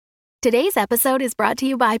Today's episode is brought to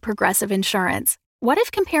you by Progressive Insurance. What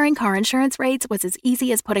if comparing car insurance rates was as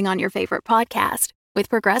easy as putting on your favorite podcast? With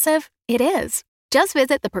Progressive, it is. Just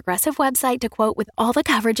visit the Progressive website to quote with all the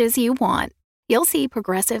coverages you want. You'll see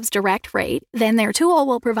Progressive's direct rate, then their tool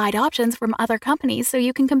will provide options from other companies so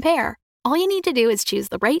you can compare. All you need to do is choose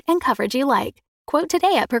the rate and coverage you like. Quote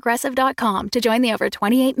today at Progressive.com to join the over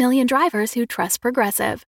 28 million drivers who trust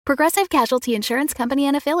Progressive. Progressive Casualty Insurance Company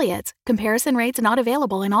and Affiliates. Comparison rates not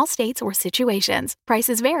available in all states or situations.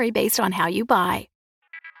 Prices vary based on how you buy.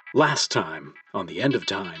 Last time on The End of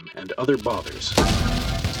Time and Other Bothers.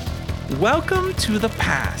 Welcome to the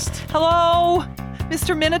past. Hello,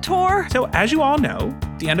 Mr. Minotaur? So, as you all know,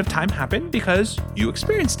 the end of time happened because you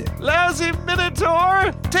experienced it. Lousy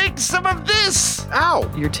Minotaur, take some of this!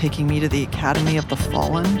 Ow! You're taking me to the Academy of the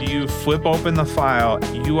Fallen? You flip open the file,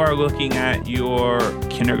 you are looking at your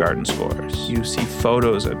kindergarten scores. You see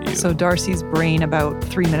photos of you. So Darcy's brain about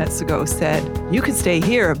 3 minutes ago said, you can stay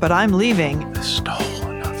here, but I'm leaving. The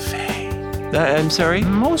Stolen of Fae. I'm sorry?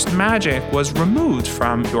 Most magic was removed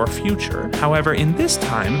from your future. However, in this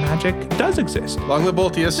time, magic does exist. Long live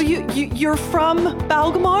Boltius. So you're from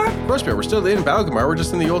Balgamar? Of course, we're still in Balgamar. We're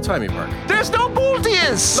just in the old-timey part. There's no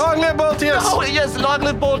Boltius! Long live Boltius! Oh, yes, long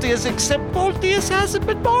live Boltius, except Boltius hasn't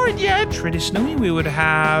been born yet. Traditionally, we would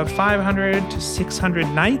have 500 to 600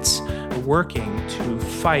 knights working to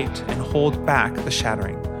fight and hold back the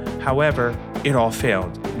Shattering. However, it all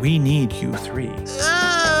failed. We need you three.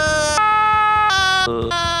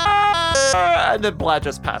 And then Vlad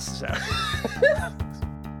just passes out.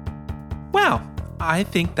 Well, I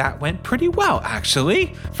think that went pretty well,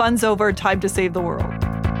 actually. Fun's over, time to save the world.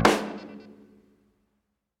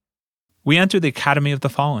 We enter the Academy of the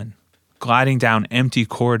Fallen, gliding down empty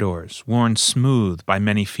corridors worn smooth by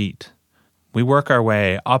many feet. We work our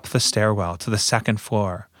way up the stairwell to the second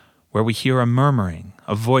floor, where we hear a murmuring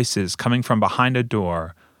of voices coming from behind a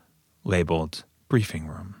door labeled Briefing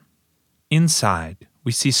Room. Inside,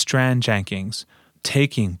 we see Strand Jenkins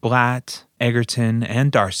taking Blatt, Egerton,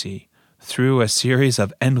 and Darcy through a series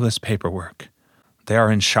of endless paperwork. They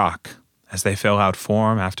are in shock as they fill out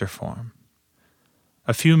form after form.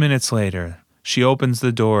 A few minutes later, she opens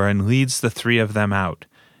the door and leads the three of them out,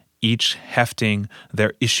 each hefting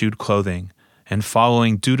their issued clothing and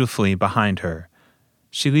following dutifully behind her.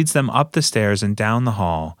 She leads them up the stairs and down the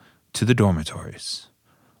hall to the dormitories.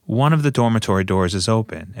 One of the dormitory doors is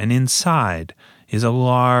open, and inside is a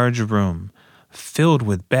large room filled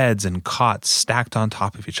with beds and cots stacked on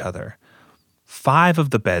top of each other. 5 of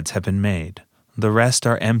the beds have been made. The rest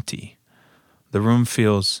are empty. The room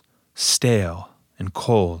feels stale and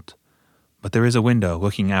cold, but there is a window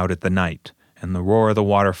looking out at the night, and the roar of the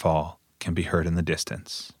waterfall can be heard in the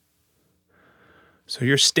distance. So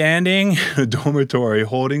you're standing in a dormitory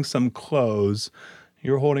holding some clothes.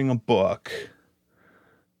 You're holding a book.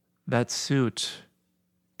 That suit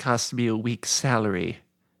cost me a week's salary,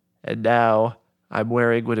 and now I'm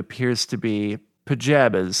wearing what appears to be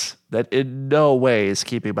pajamas that in no way is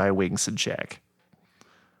keeping my wings in check.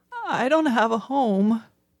 I don't have a home.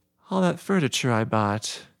 All that furniture I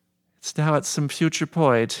bought, it's now at some future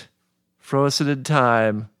point, frozen in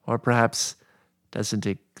time, or perhaps doesn't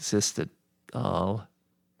exist at all.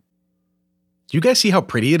 Do you guys see how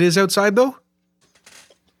pretty it is outside, though?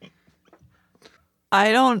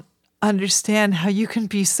 I don't understand how you can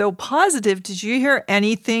be so positive. Did you hear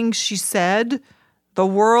anything she said? The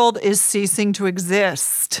world is ceasing to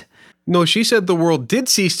exist. No, she said the world did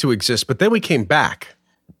cease to exist, but then we came back.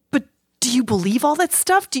 But do you believe all that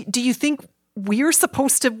stuff? Do you think we're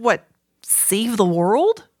supposed to, save the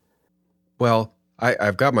world? Well,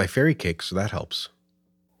 I've got my fairy cake, so that helps.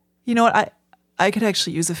 You know what? I could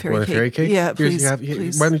actually use a fairy Want cake. a fairy cake? Yeah, Here's-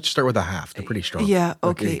 please. Why don't you start with a half? They're pretty strong. Yeah, Okay,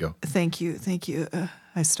 okay. here you go. Thank you.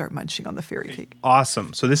 I start munching on the fairy cake.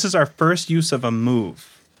 Awesome. So this is our first use of a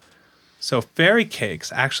move. So fairy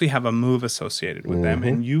cakes actually have a move associated with them,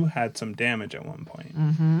 and you had some damage at one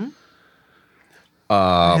point.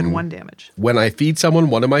 I had 1 damage. When I feed someone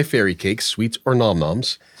one of my fairy cakes, sweets or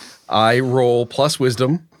nom-noms, I roll plus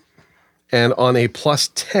wisdom, and on a plus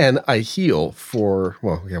 10, I heal for,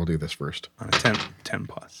 we'll do this first. On a 10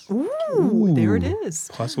 plus. Ooh, there it is.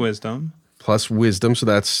 Plus wisdom. Plus wisdom, so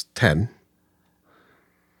that's 10.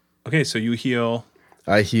 Okay, so you heal.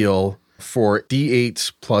 I heal for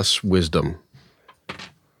D8 plus wisdom.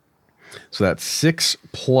 So that's 6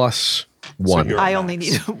 plus 1. you're- I only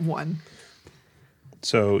need 1.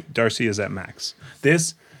 So Darcy is at max.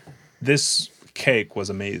 This cake was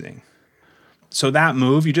amazing. So that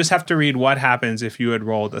move, you just have to read what happens if you had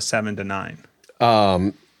rolled a 7 to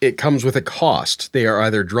 9. It comes with a cost. They are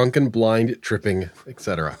either drunken, blind, tripping,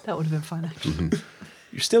 etc. That would have been fun, actually.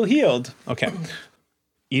 You're still healed. Okay.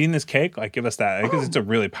 Eating this cake, like, give us that, because it's a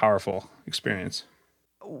really powerful experience.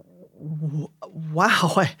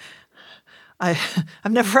 Wow, I've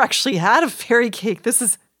never actually had a fairy cake. This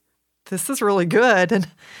is really good. And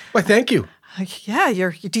Why, thank you. yeah,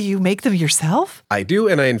 do you make them yourself? I do,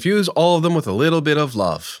 and I infuse all of them with a little bit of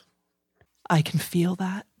love. I can feel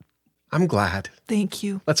that. I'm glad. Thank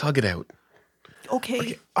you. Let's hug it out.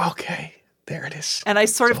 Okay. Okay. There it is. And I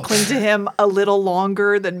sort of cling to him a little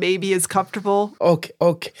longer than maybe is comfortable.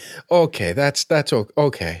 Okay. That's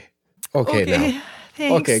okay. Okay now.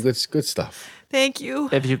 Thanks. Okay, good stuff. Thank you.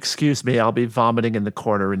 If you excuse me, I'll be vomiting in the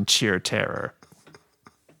corner in sheer terror.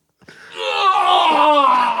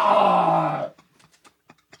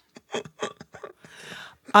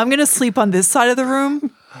 I'm going to sleep on this side of the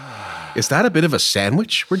room. Is that a bit of a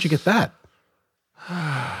sandwich? Where'd you get that?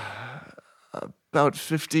 About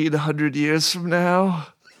 1,500 years from now.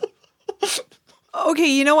 Okay,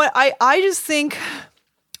 you know what? I just think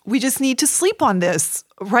we just need to sleep on this,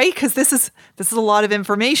 right? Because this is a lot of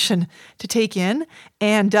information to take in.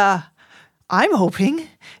 And I'm hoping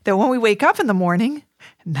that when we wake up in the morning,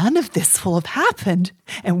 none of this will have happened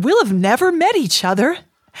and we'll have never met each other.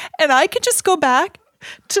 And I could just go back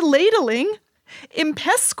to ladling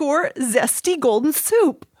Impescor zesty golden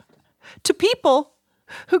soup to people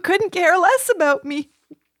who couldn't care less about me.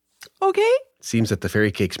 Okay? Seems that the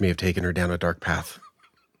fairy cakes may have taken her down a dark path.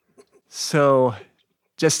 So,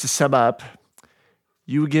 just to sum up,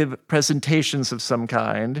 you give presentations of some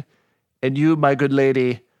kind, and you, my good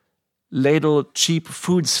lady, ladle cheap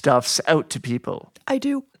foodstuffs out to people. I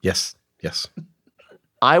do. Yes.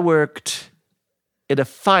 I worked in a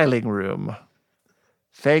filing room.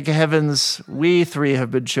 Thank heavens, we three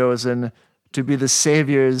have been chosen to be the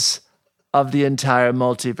saviors of the entire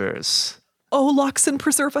multiverse. Oh, Loxon,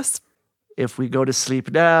 preserve us. If we go to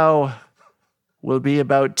sleep now, we'll be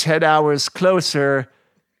about 10 hours closer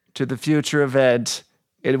to the future event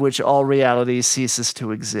in which all reality ceases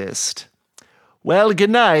to exist. Well,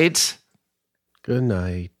 good night. Good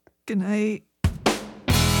night. Good night.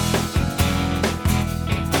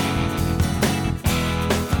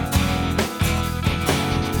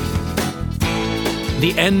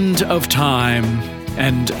 The End of Time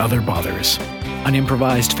and Other Bothers, an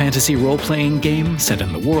improvised fantasy role-playing game set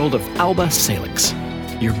in the world of Alba Salix.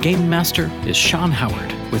 Your game master is Sean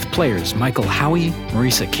Howard, with players Michael Howie,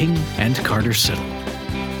 Marisa King, and Carter Siddle.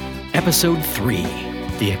 Episode 3,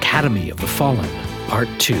 The Academy of the Fallen, Part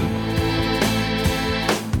 2.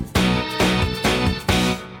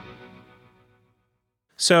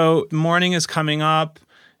 So morning is coming up,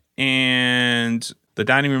 and the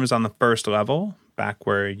dining room is on the first level, back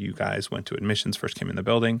where you guys went to admissions, first came in the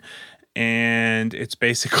building. And it's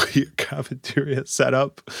basically a cafeteria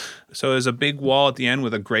setup. So there's a big wall at the end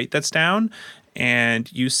with a grate that's down,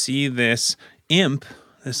 and you see this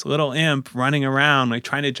little imp running around, like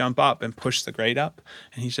trying to jump up and push the grate up,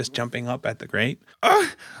 and he's just jumping up at the grate.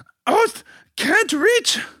 Can't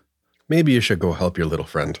reach. Maybe you should go help your little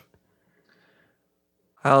friend.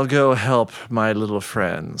 I'll go help my little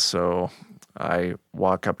friend. So I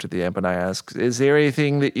walk up to the imp and I ask, is there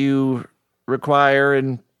anything that you require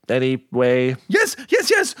in any way? Yes.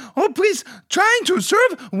 Oh, please, trying to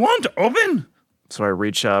serve, won't open. So I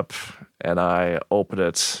reach up and I open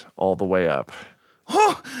it all the way up.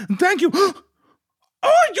 Oh, thank you.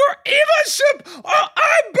 Oh, your evil ship. Oh,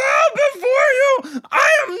 I bow before you. I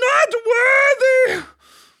am not worthy.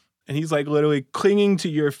 And he's like literally clinging to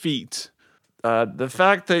your feet. The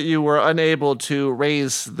fact that you were unable to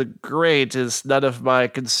raise the grate is none of my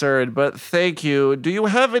concern, but thank you. Do you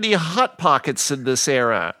have any hot pockets in this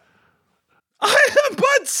era? I am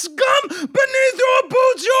but scum beneath your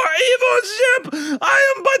boots, your evil ship.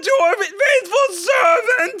 I am but your faithful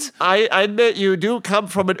servant. I admit you do come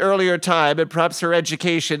from an earlier time, and perhaps your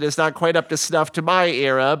education is not quite up to snuff to my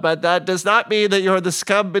era, but that does not mean that you're the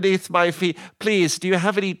scum beneath my feet. Please, do you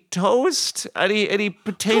have any toast? Any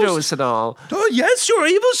potatoes Toast? and all? Oh, yes, your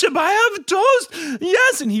evil ship. I have toast.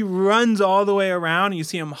 Yes. And he runs all the way around, and you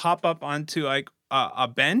see him hop up onto like a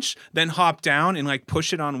bench, then hop down and like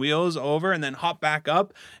push it on wheels over, and then hop back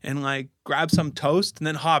up and like grab some toast and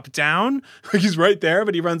then hop down. Like he's right there,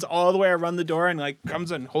 but he runs all the way around the door and like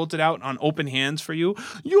comes and holds it out on open hands for you.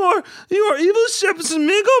 Your evil ship's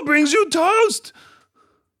Smeagol brings you toast.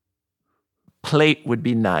 Plate would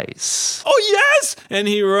be nice. Oh, yes! And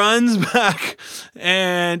he runs back.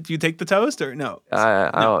 And you take the toast or no?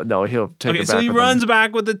 No, he'll take it back. So he with runs him.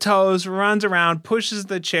 back with the toast, runs around, pushes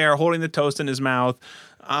the chair, holding the toast in his mouth.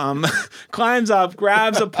 climbs up,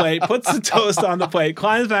 grabs a plate, puts the toast on the plate,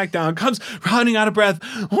 climbs back down, comes running out of breath.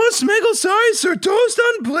 Oh, Smeggle, sorry, sir. Toast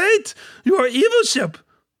on plate. You are evil ship.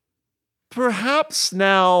 Perhaps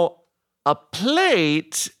now a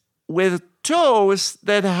plate with toast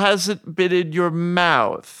that hasn't been in your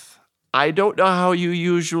mouth. I don't know how you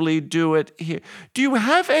usually do it here. Do you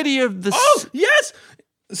have any of the... Oh, yes!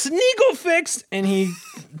 Sneagle fixed! And he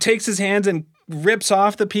takes his hands and rips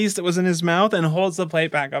off the piece that was in his mouth and holds the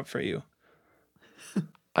plate back up for you.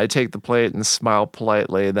 I take the plate and smile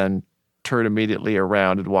politely, then turn immediately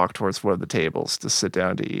around and walk towards one of the tables to sit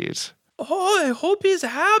down to eat. Oh, I hope he's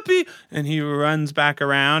happy. And he runs back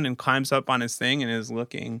around and climbs up on his thing and is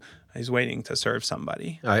looking. He's waiting to serve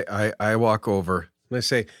somebody. I walk over and I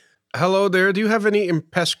say, hello there. Do you have any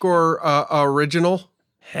Impescor original?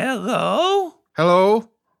 Hello? Hello?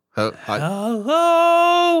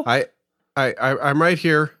 Hello? I'm right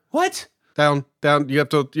here. What? Down. You have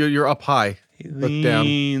to, you're up high. He Look down.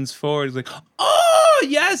 leans forward. He's like, oh,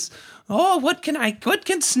 yes. Oh, what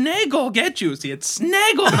can Snaggle get you? See, it's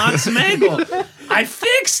Snaggle, not Smaggle. I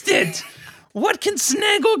fixed it. What can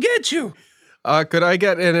Snaggle get you? Could I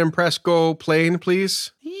get an Impresco plane,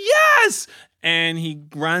 please? Yes. And he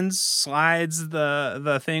runs, slides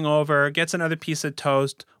the thing over, gets another piece of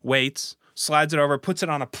toast, waits, slides it over, puts it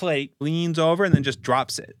on a plate, leans over, and then just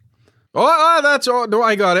drops it. That's all. No,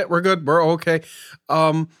 I got it. We're good. We're okay.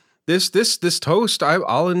 This toast,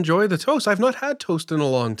 I'll enjoy the toast. I've not had toast in a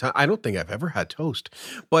long time. I don't think I've ever had toast.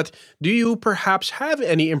 But do you perhaps have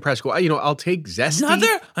any Impresco? I'll take zesty.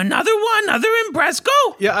 Another Impresco?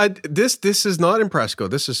 Yeah, this is not Impresco.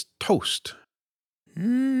 This is toast.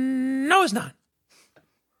 No, it's not.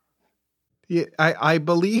 Yeah, I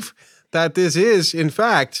believe that this is, in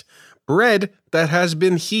fact, bread that has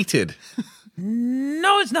been heated.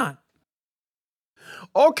 No, it's not.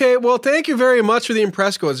 Okay, well, thank you very much for the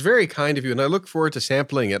Impresco. It's very kind of you, and I look forward to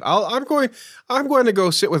sampling it. I'm going to go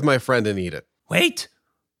sit with my friend and eat it. Wait,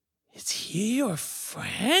 is he your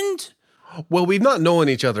friend? Well, we've not known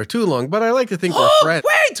each other too long, but I like to think we're friends.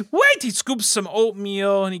 Wait! He scoops some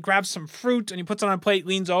oatmeal and he grabs some fruit and he puts it on a plate,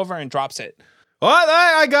 leans over and drops it. Oh,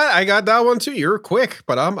 I got that one too. You're quick,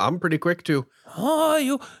 but I'm pretty quick too.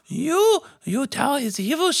 Oh, you tell his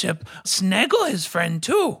evil ship Snaggle his friend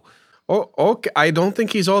too. Oh, okay. I don't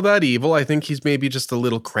think he's all that evil. I think he's maybe just a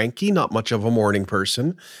little cranky, not much of a morning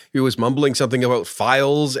person. He was mumbling something about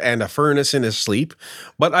files and a furnace in his sleep.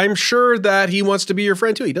 But I'm sure that he wants to be your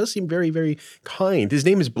friend too. He does seem very, very kind. His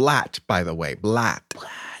name is Blatt, by the way. Blatt.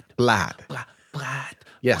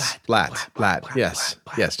 Yes, Blatt. Yes,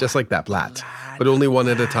 just like that, Blatt. But only one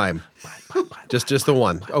at a time. Just the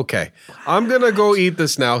one. Okay. I'm going to go eat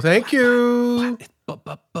this now. Thank you.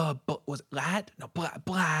 Was it Blatt? No,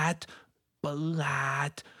 Blatt.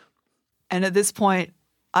 And at this point,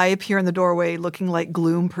 I appear in the doorway looking like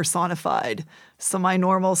gloom personified. So my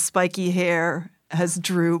normal spiky hair has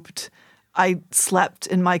drooped. I slept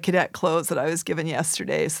in my cadet clothes that I was given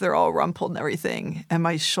yesterday, so they're all rumpled and everything. And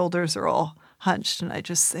my shoulders are all hunched, and I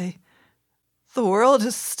just say, the world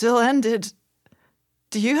is still ended.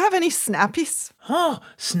 Do you have any snappies? Oh,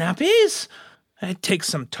 snappies? It takes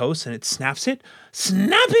some toast and it snaps it.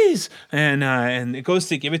 Snappies! And it goes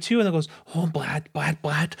to give it to you and it goes, oh, Blatt.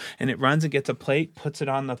 And it runs and gets a plate, puts it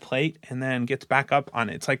on the plate, and then gets back up on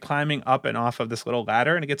it. It's like climbing up and off of this little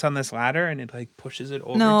ladder, and it gets on this ladder and it like pushes it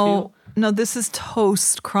over to you. No, this is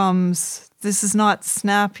toast crumbs. This is not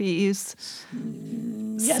snappies.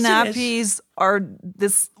 Yes, Snappies are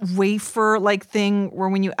this wafer-like thing where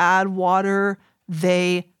when you add water,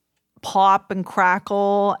 they pop and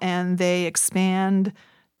crackle and they expand.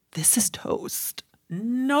 This is toast.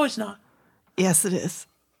 No, it's not. Yes, it is.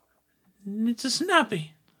 It's a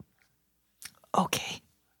snappy. Okay.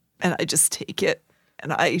 And I just take it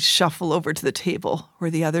and I shuffle over to the table where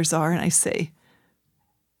the others are and I say,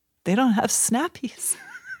 they don't have snappies.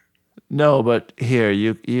 No, but here,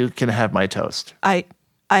 you can have my toast. I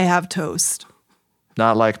have toast.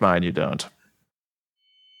 Not like mine, you don't.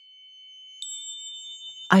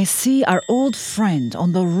 I see our old friend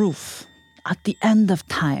on the roof at the end of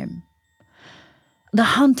time. The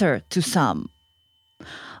hunter to some,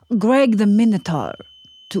 Greg the Minotaur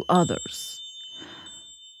to others.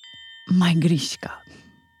 My Grishka.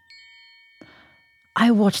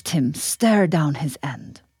 I watched him stare down his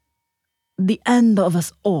end. The end of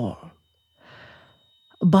us all.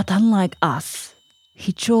 But unlike us,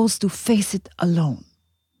 he chose to face it alone.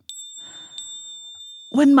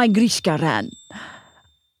 When my Grishka ran,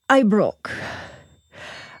 I broke.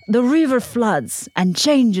 The river floods and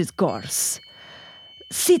changes course.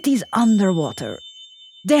 Cities underwater.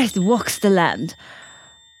 Death walks the land.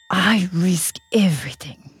 I risk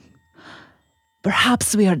everything.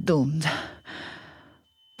 Perhaps we are doomed.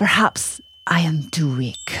 Perhaps I am too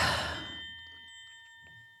weak.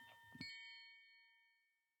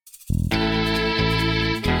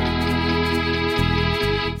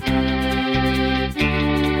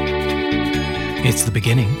 It's the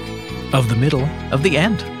beginning of the middle of the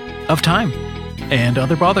end of time and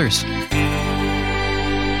other bothers.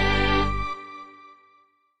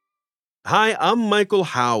 Hi, I'm Michael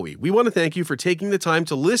Howie. We want to thank you for taking the time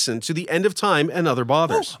to listen to The End of Time and Other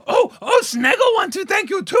Bothers. Snaggle wants to thank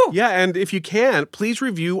you too. Yeah, and if you can, please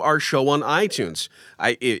review our show on iTunes.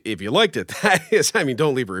 If you liked it, that is. I mean,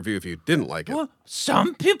 don't leave a review if you didn't like it. Well,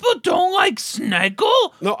 some people don't like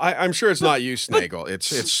Snaggle. No, I'm sure it's not you, Snaggle.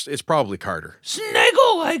 It's probably Carter.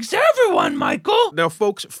 Snaggle likes everyone, Michael. Now,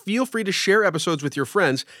 folks, feel free to share episodes with your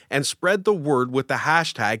friends and spread the word with the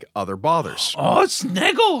hashtag #OtherBothers. Oh,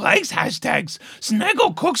 Snaggle likes hashtags.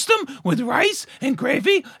 Snaggle cooks them with rice and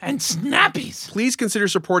gravy and snappies. Please consider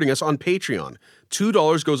supporting us on Patreon.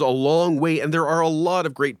 $2 goes a long way, and there are a lot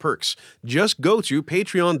of great perks. Just go to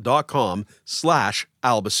patreon.com/AlbaSalix.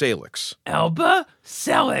 Alba Salix. Alba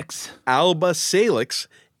Salix,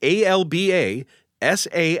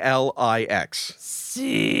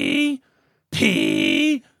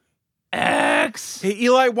 ALBASALIX. CPX. Hey,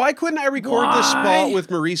 Eli, why couldn't I record this Why? spot with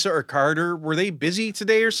Marisa or Carter? Were they busy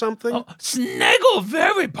today or something? Oh, Snaggle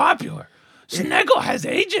very popular. Snaggle has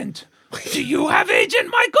agent. Do you have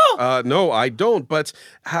agent, Michael? No, I don't. But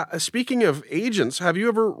speaking of agents, have you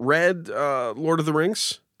ever read Lord of the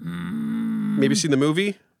Rings? Maybe seen the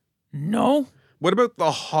movie? No. What about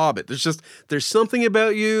The Hobbit? There's something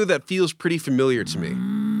about you that feels pretty familiar to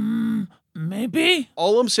me. Maybe.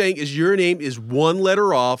 All I'm saying is your name is one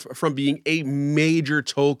letter off from being a major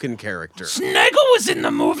Tolkien character. Snaggle was in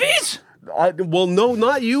the movies? Well, no,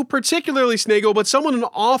 not you particularly, Snaggle, but someone an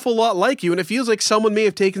awful lot like you, and it feels like someone may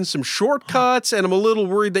have taken some shortcuts, and I'm a little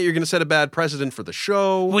worried that you're going to set a bad precedent for the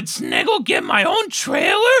show. Would Snaggle get my own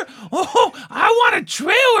trailer? Oh, I want a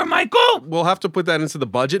trailer, Michael. We'll have to put that into the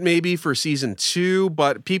budget maybe for season 2,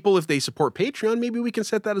 but people, if they support Patreon, maybe we can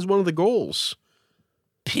set that as one of the goals.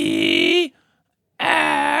 PXC.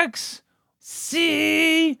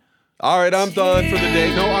 All right, I'm done for the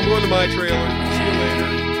day. No, I'm going to my trailer. See you later.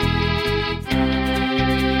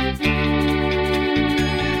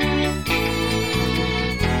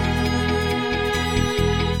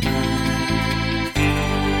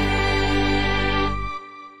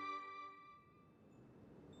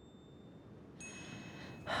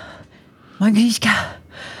 Magnieszka,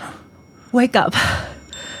 wake up.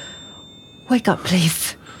 Wake up,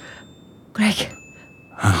 please. Greg.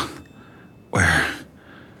 Where?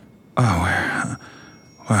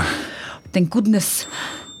 Where? Thank goodness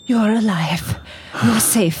you are alive. You are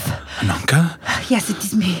safe. Ananka? Yes, it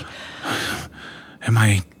is me. Am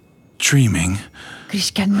I dreaming?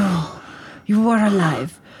 Grishka, no. You are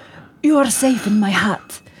alive. You are safe in my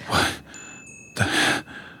heart. The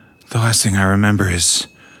last thing I remember is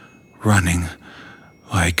running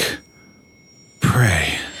like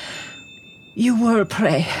prey. You were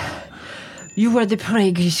prey. You were the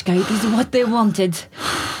prey, Grishka. It is what they wanted.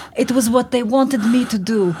 It was what they wanted me to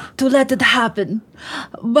do, to let it happen.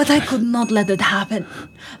 But I could not let it happen.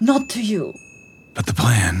 Not to you. But the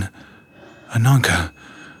plan, Ananka,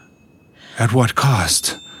 at what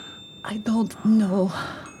cost? I don't know.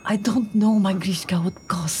 I don't know, my Grishka, what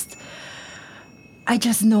cost. I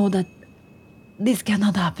just know that this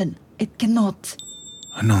cannot happen. It cannot.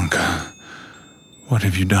 Ananka, what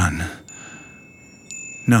have you done?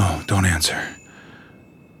 No, don't answer.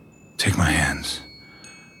 Take my hands.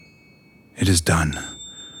 It is done.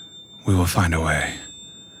 We will find a way.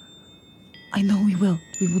 I know we will.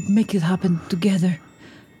 We would make it happen together.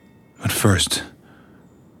 But first,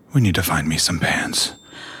 we need to find me some pants.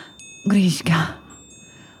 Grishka,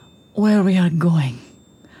 where we are going,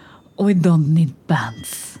 we don't need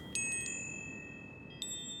pants.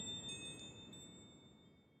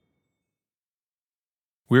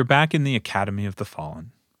 We're back in the Academy of the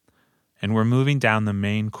Fallen, and we're moving down the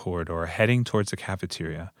main corridor, heading towards the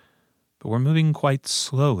cafeteria, but we're moving quite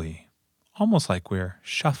slowly, almost like we're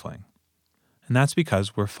shuffling. And that's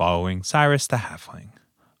because we're following Cyrus the Halfling,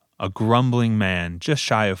 a grumbling man just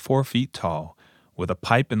shy of 4 feet tall, with a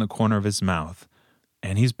pipe in the corner of his mouth,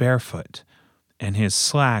 and he's barefoot, and his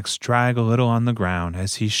slacks drag a little on the ground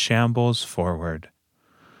as he shambles forward.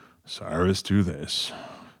 Cyrus do this,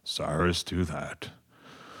 Cyrus do that.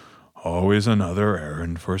 Always another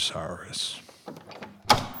errand for Cyrus.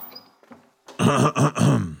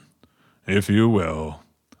 If you will,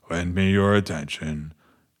 lend me your attention.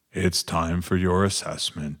 It's time for your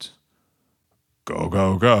assessment. Go,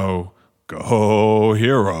 go, go. Go,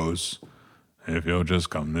 heroes. If you'll just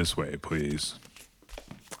come this way, please.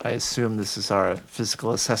 I assume this is our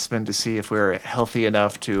physical assessment to see if we're healthy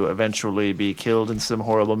enough to eventually be killed in some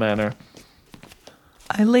horrible manner.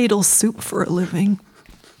 I ladle soup for a living.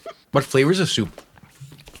 What flavor's of soup?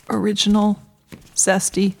 Original,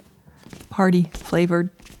 zesty, party flavored,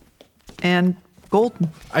 and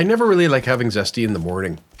golden. I never really like having zesty in the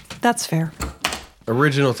morning. That's fair.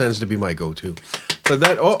 Original tends to be my go-to. But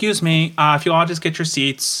that, oh, Excuse me, if you all just get your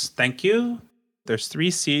seats, thank you. There's 3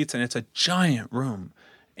 seats, and it's a giant room.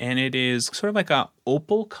 And it is sort of like a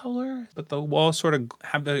opal color, but the walls sort of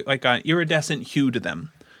have like an iridescent hue to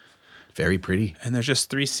them. very pretty. And there's just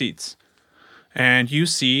 3 seats. And you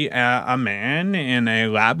see a man in a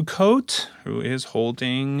lab coat who is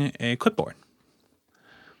holding a clipboard.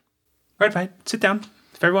 Right, fine. Sit down.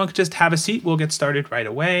 If everyone could just have a seat, we'll get started right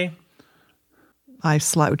away. I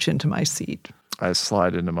slouch into my seat. I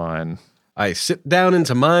slide into mine. I sit down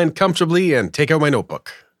into mine comfortably and take out my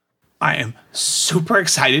notebook. I am super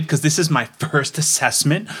excited because this is my first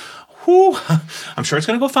assessment. Whew, I'm sure it's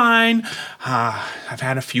going to go fine. I've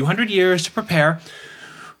had a few hundred years to prepare.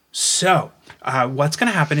 So, what's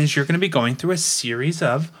going to happen is you're going to be going through a series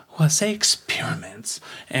of, let's say, experiments,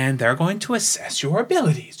 and they're going to assess your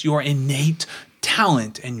abilities, your innate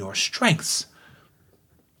talent, and your strengths.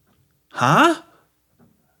 Huh?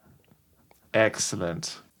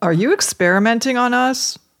 Excellent. Are you experimenting on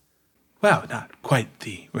us? Well, not quite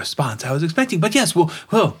the response I was expecting, but yes,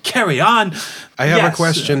 we'll carry on. I have a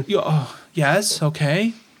question. Yes,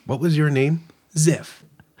 okay. What was your name? Ziff.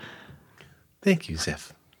 Thank you,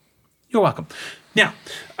 Ziff. You're welcome. Now,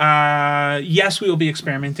 yes, we will be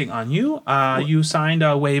experimenting on you. You signed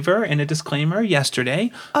a waiver and a disclaimer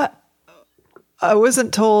yesterday. I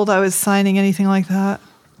wasn't told I was signing anything like that.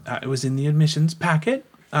 It was in the admissions packet.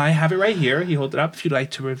 I have it right here. You hold it up if you'd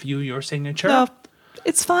like to review your signature. No,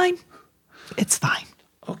 it's fine. It's fine.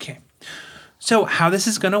 Okay. So how this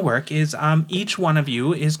is going to work is each one of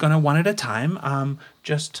you is going to, one at a time,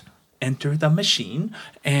 just enter the machine,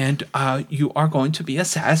 and you are going to be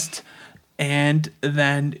assessed, and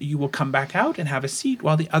then you will come back out and have a seat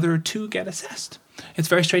while the other 2 get assessed. It's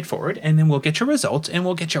very straightforward, and then we'll get your results, and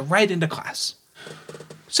we'll get you right into class.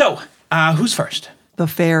 So, who's first? The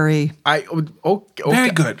fairy. Okay. Very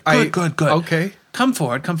good. Good. Okay. Come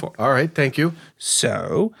forward. All right. Thank you.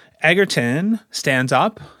 So Egerton stands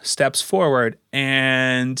up, steps forward,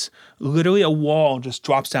 and literally a wall just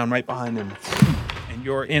drops down right behind him. And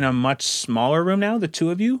you're in a much smaller room now, the 2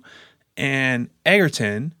 of you. And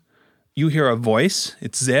Egerton, you hear a voice.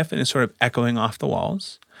 It's Ziff, and it's sort of echoing off the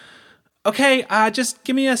walls. Okay, just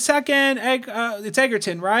give me a second. It's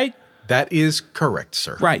Egerton, right? That is correct,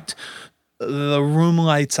 sir. Right. The room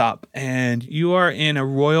lights up, and you are in a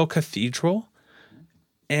royal cathedral,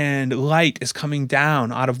 and light is coming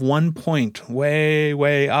down out of one point way,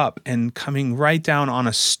 way up and coming right down on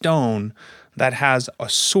a stone that has a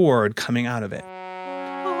sword coming out of it.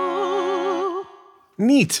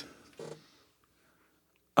 Neat.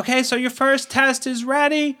 Okay, so your first test is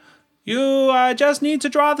ready. You just need to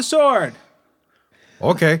draw the sword.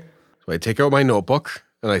 Okay. So I take out my notebook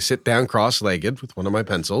and I sit down cross-legged with one of my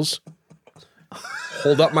pencils.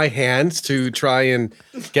 Hold up my hands to try and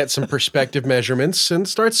get some perspective measurements and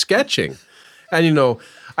start sketching. And,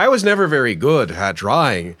 I was never very good at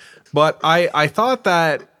drawing, but I thought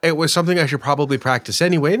that it was something I should probably practice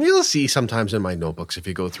anyway. And you'll see sometimes in my notebooks if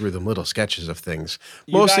you go through them, little sketches of things.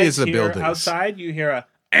 Mostly it's the buildings. Outside, you hear a...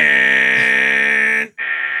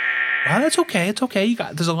 Well, that's okay. It's okay.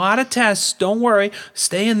 There's a lot of tests. Don't worry.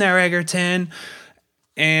 Stay in there, Egerton.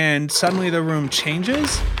 And suddenly the room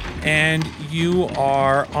changes, and you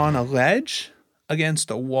are on a ledge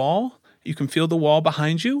against a wall. You can feel the wall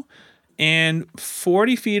behind you. And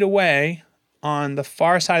 40 feet away on the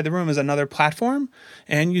far side of the room is another platform.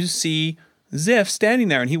 And you see Ziff standing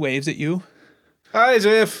there, and he waves at you. Hi,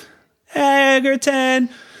 Ziff. Hey, Egerton.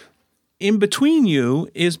 In between you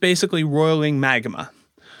is basically roiling magma.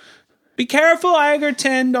 Be careful,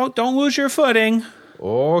 Egerton. Don't lose your footing.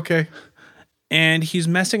 Okay. And he's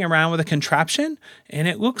messing around with a contraption, and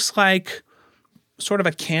it looks like sort of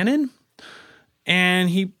a cannon. And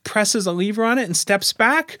he presses a lever on it and steps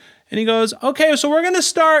back, and he goes, okay, so we're going to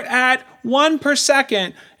start at 1 per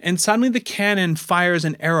second. And suddenly the cannon fires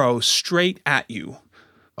an arrow straight at you.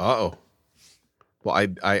 Uh-oh. Well,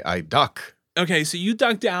 I duck. Okay, so you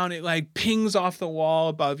duck down, it like pings off the wall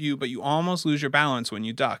above you, but you almost lose your balance when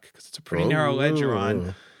you duck because it's a pretty narrow ledge you're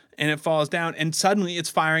on. And it falls down, and suddenly it's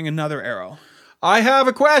firing another arrow. I have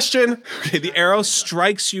a question. Okay, the arrow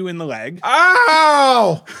strikes you in the leg.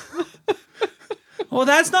 Ow! Oh,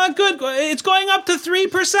 that's not good. It's going up to 3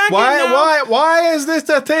 per second now. Why is this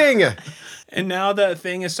a thing? And now the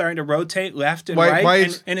thing is starting to rotate left and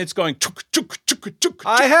right, and it's going. Chuk, chuk, chuk, chuk,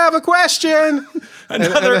 I have a question.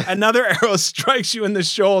 Another arrow strikes you in the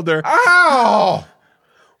shoulder. Ow!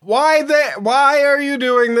 Why are you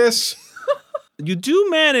doing this? You do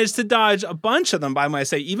manage to dodge a bunch of them, I might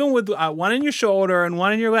say, even with one in your shoulder and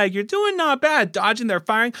one in your leg. You're doing not bad. Dodging, they're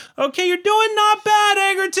firing. Okay, you're doing not bad,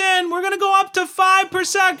 Egerton. We're going to go up to 5 per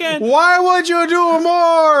second. Why would you do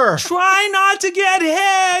more? Try not to get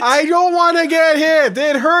hit. I don't want to get hit.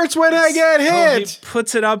 It hurts when I get hit. He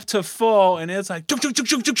puts it up to full, and it's like, chuk, chuk, chuk,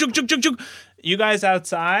 chuk, chuk, chuk, chuk, chuk, chuk. You guys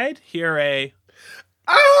outside hear a...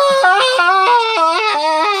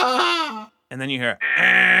 And then you hear...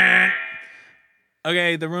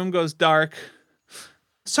 Okay, the room goes dark.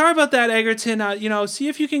 Sorry about that, Egerton. See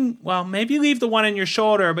if you can, maybe leave the one in your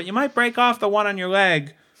shoulder, but you might break off the one on your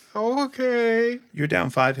leg. Okay. You're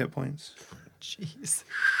down 5 hit points. Jeez.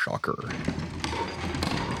 Shocker.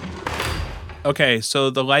 Okay,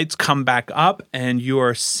 so the lights come back up, and you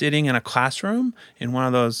are sitting in a classroom in one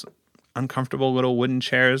of those uncomfortable little wooden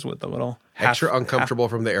chairs with the little... Extra uncomfortable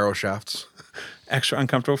from the arrow shafts. Extra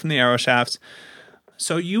uncomfortable from the arrow shafts.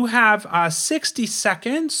 So you have 60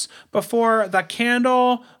 seconds before the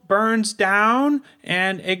candle burns down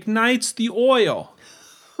and ignites the oil.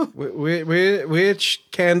 Which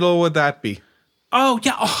candle would that be? Oh,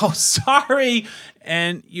 yeah. Oh, sorry.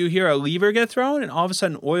 And you hear a lever get thrown, and all of a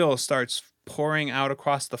sudden oil starts pouring out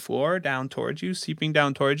across the floor down towards you, seeping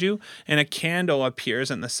down towards you, and a candle appears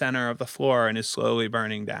in the center of the floor and is slowly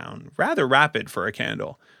burning down. Rather rapid for a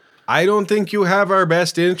candle. I don't think you have our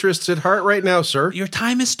best interests at heart right now, sir. Your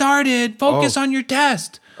time has started. Focus on your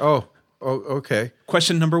test. Oh, okay.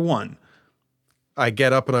 Question number 1. I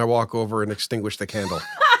get up and I walk over and extinguish the candle.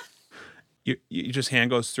 You just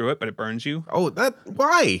hand goes through it, but it burns you. Oh,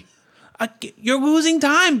 why? You're losing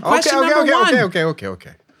time. Question number 1.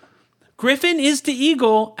 Okay. Griffin is to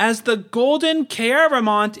eagle as the golden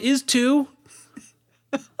Caramont is to...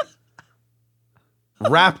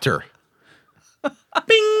 Raptor.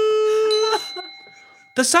 Bing!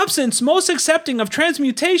 The substance most accepting of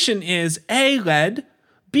transmutation is A, lead,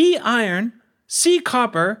 B, iron, C,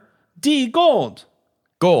 copper, D, gold.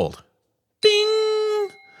 Gold. Bing!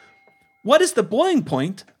 What is the boiling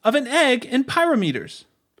point of an egg in pyrometers?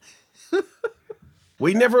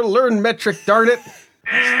 We never learned metric, darn it.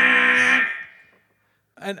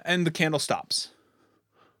 And the candle stops.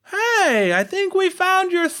 Hey, I think we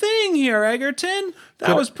found your thing here, Egerton.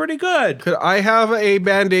 That was pretty good. Could I have a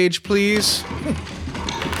bandage, please?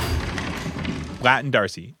 Blatt and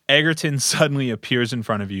Darcy, Egerton suddenly appears in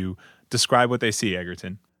front of you. Describe what they see,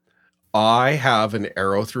 Egerton. I have an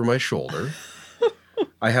arrow through my shoulder.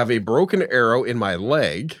 I have a broken arrow in my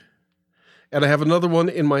leg. And I have another one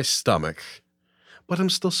in my stomach. But I'm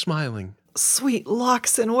still smiling. Sweet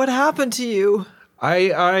Loxon, what happened to you?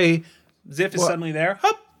 Ziff is suddenly there.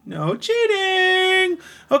 Hup! No cheating!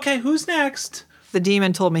 Okay, who's next? The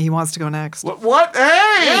demon told me he wants to go next. What?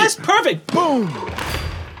 Hey! Yes, perfect! Boom!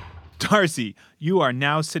 Darcy, you are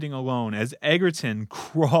now sitting alone as Egerton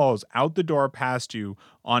crawls out the door past you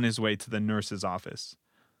on his way to the nurse's office.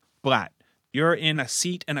 Blatt, you're in a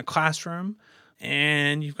seat in a classroom,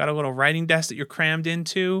 and you've got a little writing desk that you're crammed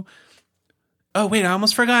into. Oh, wait, I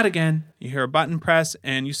almost forgot again. You hear a button press,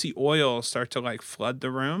 and you see oil start to, flood the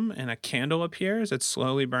room, and a candle appears. It's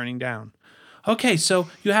slowly burning down. Okay, so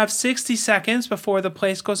you have 60 seconds before the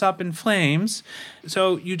place goes up in flames.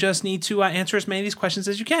 So you just need to answer as many of these questions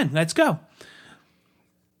as you can. Let's go.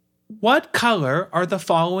 What color are the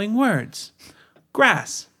following words?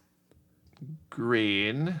 Grass.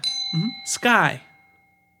 Green. Sky.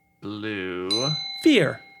 Blue.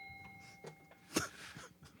 Fear.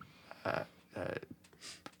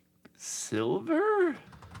 Silver?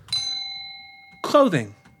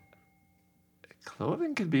 Clothing.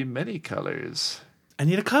 Clothing can be many colors. I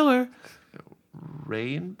need a color.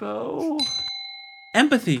 Rainbow?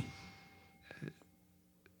 Empathy.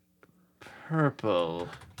 Purple.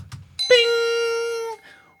 Bing!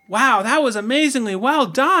 Wow, that was amazingly well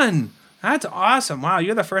done. That's awesome. Wow,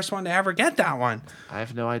 you're the first one to ever get that one. I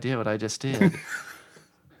have no idea what I just did.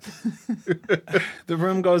 The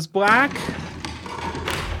room goes black,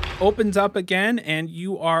 opens up again, and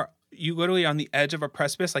you literally on the edge of a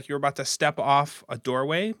precipice, like you're about to step off a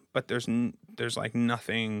doorway, but there's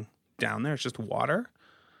nothing down there. It's just water.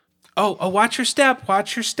 Oh, watch your step.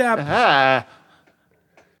 Watch your step. Ah.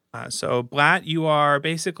 So Blatt, you are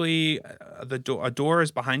basically a door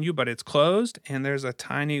is behind you, but it's closed, and there's a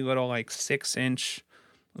tiny little 6-inch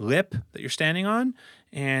lip that you're standing on,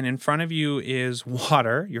 and in front of you is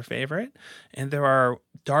water, your favorite, and there are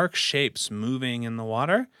dark shapes moving in the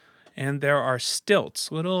water, and there are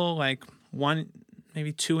stilts, little like 1,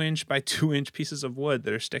 maybe 2-inch by 2-inch pieces of wood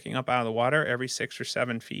that are sticking up out of the water every 6 or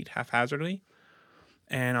 7 feet, haphazardly.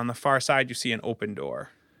 And on the far side, you see an open door.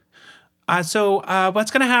 So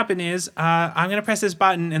what's going to happen is I'm going to press this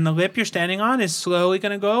button, and the lip you're standing on is slowly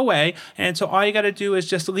going to go away. And so all you got to do is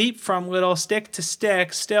just leap from little stick to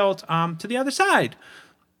stick, stilt, to the other side.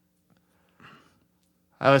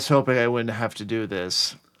 I was hoping I wouldn't have to do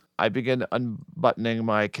this. I begin unbuttoning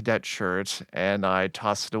my cadet shirt, and I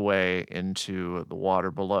toss it away into the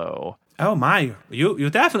water below. Oh my, you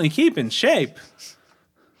definitely keep in shape.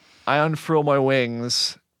 I unfurl my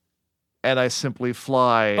wings, and I simply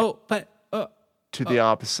fly to the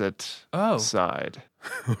opposite side.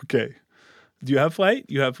 Okay. Do you have flight?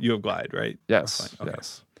 You have glide, right? Yes. Okay.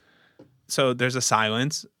 Yes. So there's a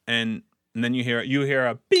silence, and then you hear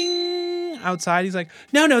a bing outside. He's like,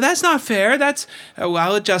 no, that's not fair. That's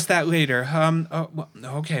I'll adjust that later.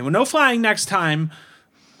 Okay. Well, no flying next time.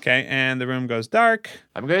 Okay, and the room goes dark.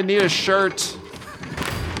 I'm gonna need a shirt.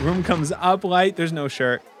 The room comes up light. There's no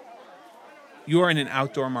shirt. You are in an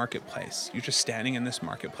outdoor marketplace. You're just standing in this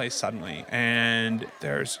marketplace suddenly, and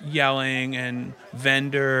there's yelling and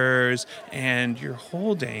vendors, and you're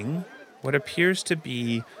holding what appears to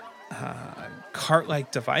be a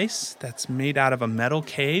cart-like device that's made out of a metal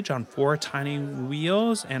cage on 4 tiny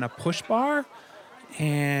wheels and a push bar.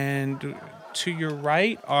 And to your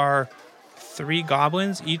right are 3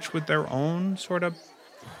 goblins, each with their own sort of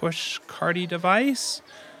push carty device.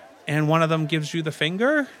 And one of them gives you the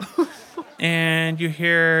finger. And you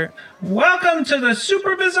hear, "Welcome to the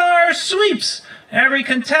Super Bizarre Sweeps. Every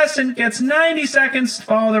contestant gets 90 seconds to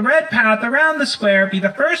follow the red path around the square. Be the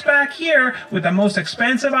first back here with the most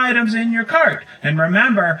expensive items in your cart. And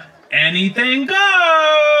remember, anything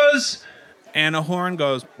goes." And a horn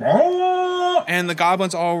goes, "Oh!" And the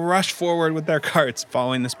goblins all rush forward with their carts,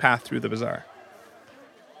 following this path through the bazaar.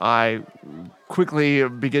 I quickly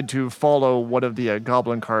begin to follow one of the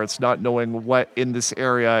goblin carts, not knowing what in this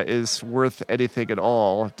area is worth anything at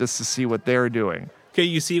all, just to see what they're doing. Okay,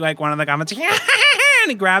 you see like one of the goblins, and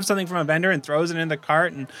he grabs something from a vendor and throws it in the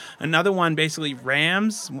cart, and another one basically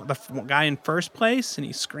rams the guy in first place, and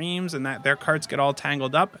he screams, and their carts get all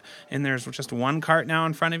tangled up, and there's just one cart now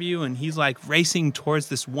in front of you, and he's like racing towards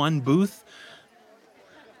this one booth.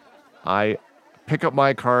 I pick up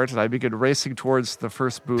my cart, and I begin racing towards the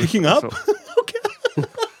first booth. Picking up? Okay.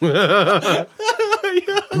 Yeah,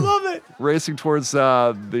 I love it. Racing towards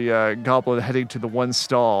the goblin heading to the one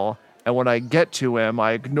stall. And when I get to him,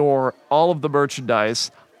 I ignore all of the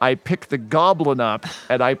merchandise. I pick the goblin up,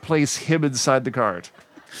 and I place him inside the cart.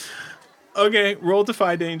 Okay, roll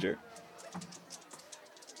Defy Danger.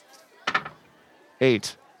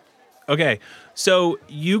 8. Okay, so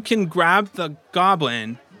you can grab the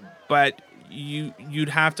goblin, but you'd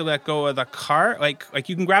have to let go of the cart. Like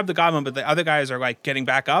you can grab the goblin, but the other guys are like getting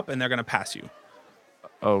back up, and they're gonna pass you.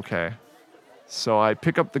 Okay. So I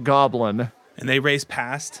pick up the goblin. And they race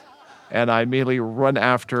past. And I immediately run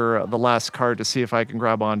after the last cart to see if I can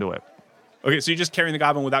grab onto it. Okay, so you're just carrying the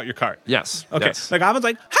goblin without your cart? Yes. Okay, Yes. The goblin's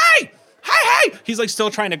like, hey! He's like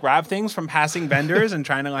still trying to grab things from passing vendors and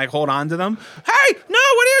trying to like hold on to them. Hey, no,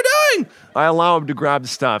 what are you doing? I allow him to grab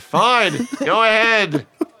stuff. Fine, go ahead.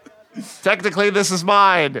 Technically, this is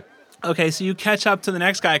mine. Okay, so you catch up to the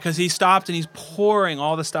next guy because he stopped and he's pouring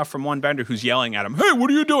all the stuff from one vendor who's yelling at him. Hey, what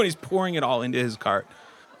are you doing? He's pouring it all into his cart.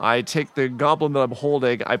 I take the goblin that I'm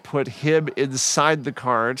holding, I put him inside the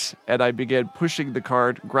cart, and I begin pushing the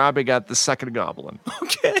cart, grabbing at the second goblin.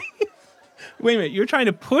 Okay. Wait a minute, you're trying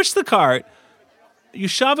to push the cart. You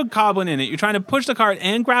shove a goblin in it. You're trying to push the cart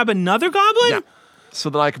and grab another goblin? Yeah. So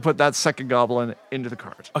that I can put that second goblin into the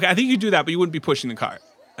cart. Okay, I think you do that, but you wouldn't be pushing the cart.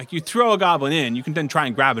 Like, you throw a goblin in, you can then try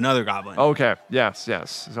and grab another goblin. Okay, yes.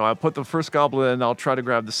 So I'll put the first goblin in, and I'll try to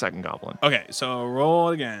grab the second goblin. Okay, so roll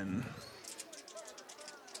it again.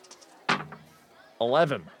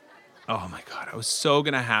 11. Oh my god, I was so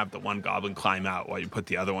gonna have the one goblin climb out while you put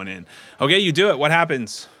the other one in. Okay, you do it. What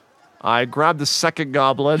happens? I grab the second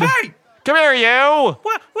goblin. Hey! Come here, you!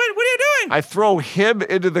 What are you doing? I throw him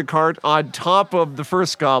into the cart on top of the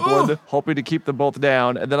first goblin, hoping to keep them both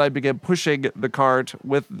down, and then I begin pushing the cart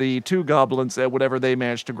with the 2 goblins and whatever they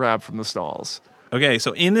managed to grab from the stalls. Okay,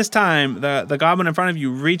 so in this time, the goblin in front of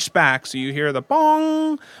you reached back, so you hear the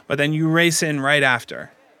bong, but then you race in right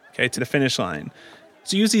after, okay, to the finish line.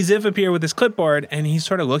 So you see Ziv appear with his clipboard, and he's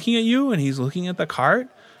sort of looking at you, and he's looking at the cart,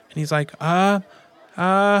 and he's like,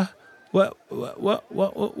 what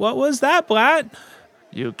was that, Blatt?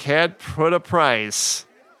 You can't put a price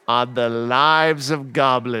on the lives of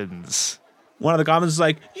goblins. One of the goblins is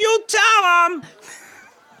like, you tell him!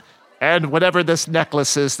 And whatever this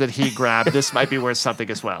necklace is that he grabbed, this might be worth something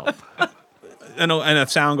as well. And a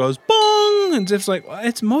sound goes, boom! And Ziff's like,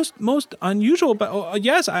 it's most unusual, but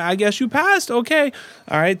yes, I guess you passed. Okay.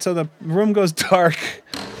 All right, so the room goes dark.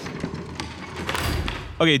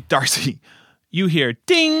 Okay, Darcy, you hear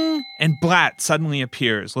ding, and Blatt suddenly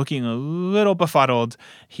appears, looking a little befuddled.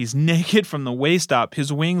 He's naked from the waist up.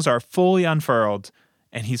 His wings are fully unfurled,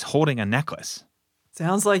 and he's holding a necklace.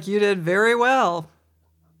 Sounds like you did very well.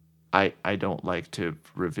 I don't like to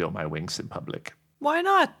reveal my wings in public. Why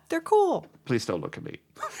not? They're cool. Please don't look at me.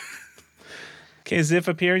 Okay, Ziff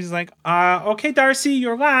appears. He's like, okay, Darcy,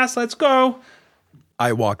 you're last. Let's go.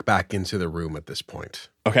 I walk back into the room at this point.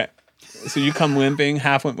 Okay. So you come limping,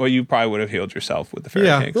 half limp. Well, you probably would have healed yourself with the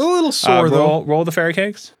fairy cakes. A little sore, though. Roll the fairy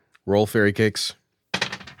cakes. Roll fairy cakes.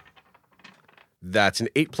 That's an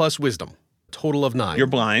 8+ wisdom. Total of 9. You're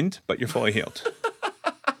blind, but you're fully healed.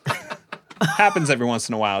 Happens every once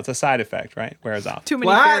in a while. It's a side effect, right? Wears off. Too many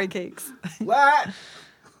What? fairy cakes. Blatt!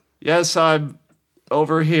 Yes, I'm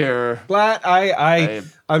over here. Blatt,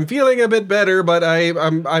 I'm feeling a bit better, but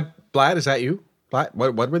Blatt, is that you? Blatt,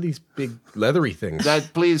 what were these big leathery things?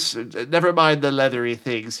 Please, never mind the leathery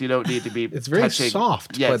things. You don't need to be It's very touching.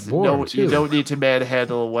 soft, Yes, but warm, you too. don't need to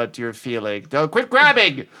manhandle what you're feeling. Don't quit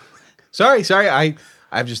grabbing. Sorry,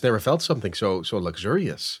 I've just never felt something so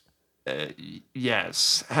luxurious.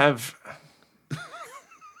 Yes. Have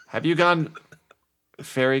you gone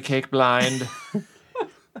fairy cake blind?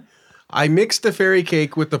 I mixed the fairy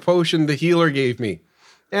cake with the potion the healer gave me.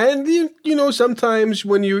 And, you know, sometimes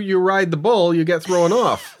when you ride the bull, you get thrown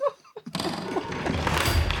off.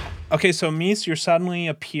 Okay, so Mies, you suddenly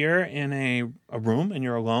appear in a room and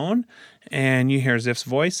you're alone. And you hear Ziff's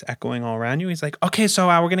voice echoing all around you. He's like, okay, so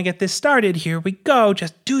we're going to get this started. Here we go.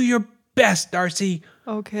 Just do your best, Darcy.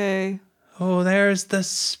 Okay. Oh, there's the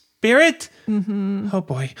spirit. Mm-hmm. Oh,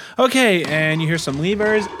 boy. Okay, and you hear some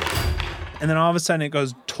levers. And then all of a sudden it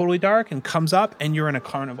goes totally dark and comes up and you're in a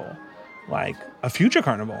carnival. Like a future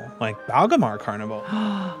carnival. Like Balgamar Carnival.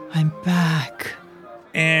 I'm back.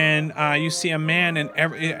 And you see a man and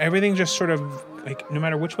everything just sort of, like, no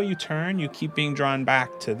matter which way you turn, you keep being drawn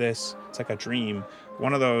back to this. It's like a dream.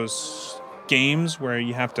 One of those games where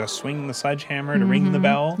you have to swing the sledgehammer to ring the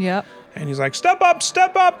bell. Yep. And he's like, step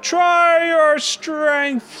up, try your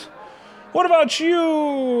strength. What about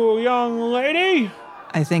you, young lady?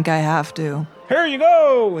 I think I have to. Here you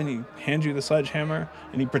go. And he hands you the sledgehammer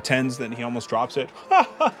and he pretends that he almost drops it. Ha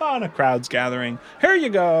ha ha, and a crowd's gathering. Here you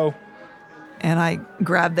go. And I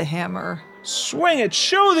grab the hammer. Swing it.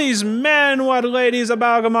 Show these men what ladies of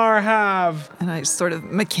Balgamar have. And I sort of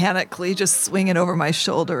mechanically just swing it over my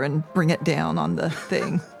shoulder and bring it down on the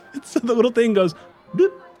thing. So the little thing goes,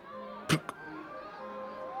 bloop, bloop.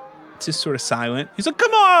 It's just sort of silent. He's like,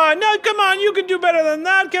 come on, you can do better than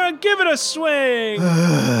that. Give it a swing.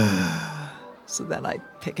 So then I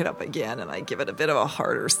pick it up again and I give it a bit of a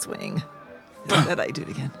harder swing. And then I do it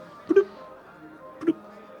again.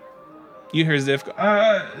 You hear Ziff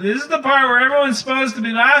go, this is the part where everyone's supposed to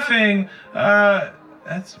be laughing.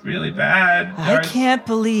 That's really bad. I can't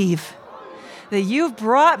believe that you've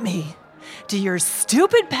brought me to your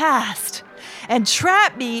stupid past and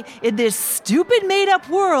trapped me in this stupid made-up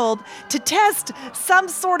world to test some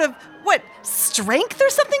sort of, strength or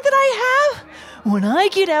something that I have? When I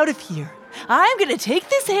get out of here, I'm going to take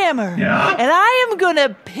this hammer and I am going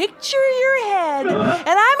to picture your head and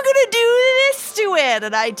I'm going to do this to it.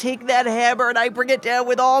 And I take that hammer and I bring it down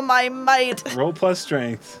with all my might. Roll plus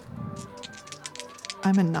strength.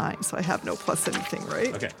 I'm a 9, so I have no plus anything,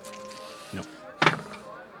 right? Okay. No.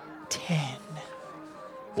 10.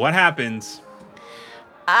 What happens?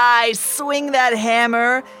 I swing that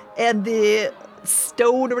hammer and the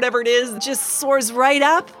stone or whatever it is just soars right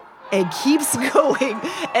up and keeps going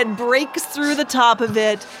and breaks through the top of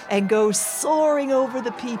it and goes soaring over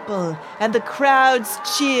the people. And the crowds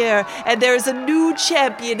cheer, and there's a new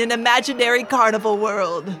champion in imaginary carnival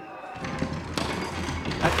world.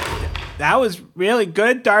 That was really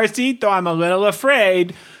good, Darcy, though I'm a little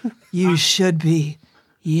afraid. You should be.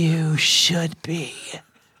 You should be.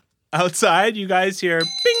 Outside, you guys hear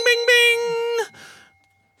bing, bing, bing.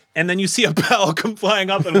 And then you see a bell come flying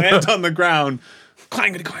up and land on the ground.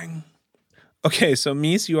 Clangity clang. Okay, so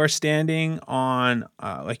Mies, you are standing on,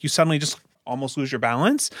 you suddenly just almost lose your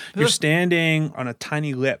balance. You're standing on a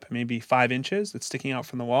tiny lip, maybe 5 inches, that's sticking out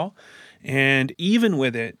from the wall. And even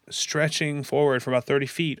with it stretching forward for about 30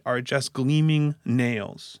 feet are just gleaming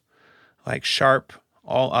nails, like sharp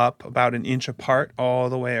all up about an inch apart all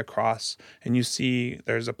the way across. And you see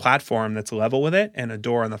there's a platform that's level with it and a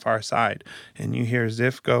door on the far side. And you hear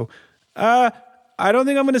Ziff go, I don't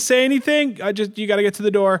think I'm going to say anything. You got to get to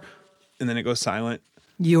the door. And then it goes silent.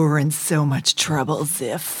 You're in so much trouble,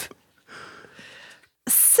 Ziff.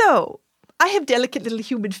 So, I have delicate little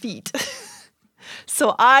human feet.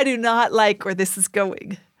 So I do not like where this is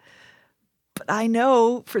going. But I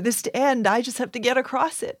know for this to end, I just have to get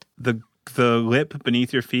across it. The lip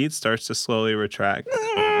beneath your feet starts to slowly retract.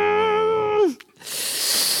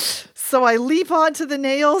 So I leap onto the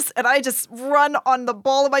nails and I just run on the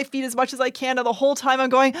ball of my feet as much as I can. And the whole time I'm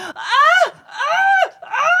going, I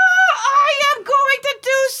am going to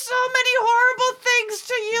do so many horrible things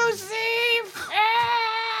to you, Steve.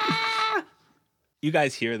 You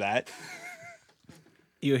guys hear that?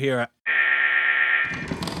 You hear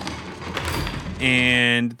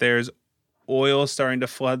and there's oil starting to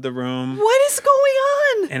flood the room. What is going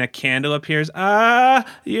on? And a candle appears.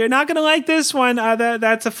 You're not gonna like this one.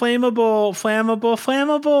 That's a flammable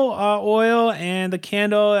oil, and the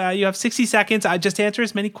candle. You have 60 seconds. Just answer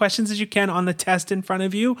as many questions as you can on the test in front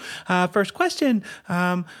of you. First question.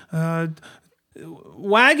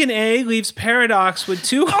 Wagon A leaves Paradox with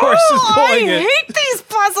 2 horses pulling it. I hate these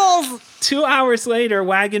puzzles. 2 hours later,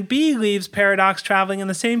 Wagon B leaves Paradox traveling in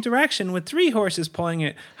the same direction with 3 horses pulling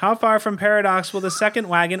it. How far from Paradox will the second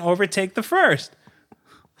wagon overtake the first?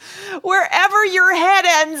 Wherever your head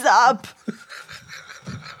ends up.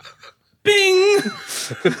 Bing!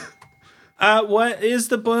 What is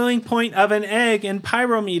the boiling point of an egg in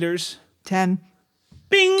pyrometers? 10.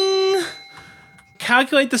 Bing!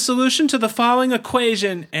 Calculate the solution to the following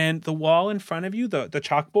equation. And the wall in front of you, the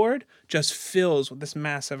chalkboard, just fills with this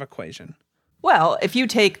massive equation. Well, if you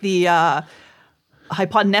take the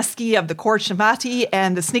hypotenuse of the Korchnamati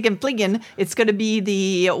and the Sniggen-Fliggen, it's going to be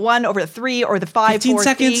the 1 over 3 or the 5 15 over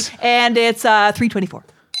seconds. 3, and it's 324.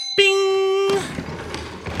 Bing!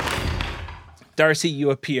 Darcy,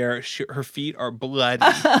 you appear. Her feet are bloody.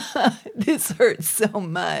 This hurts so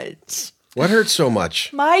much. What hurts so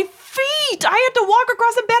much? My feet! I had to walk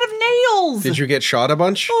across a bed of nails. Did you get shot a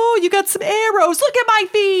bunch? Oh, you got some arrows. Look at my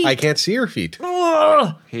feet. I can't see your feet.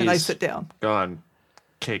 Ugh. And I He's sit down. Gone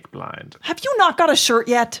cake blind. Have you not got a shirt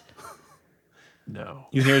yet? No.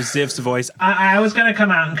 You hear Ziff's voice. I was going to come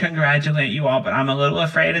out and congratulate you all, but I'm a little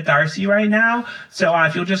afraid of Darcy right now. So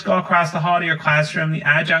if you'll just go across the hall to your classroom, the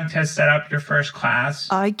adjunct has set up your first class.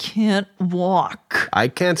 I can't walk. I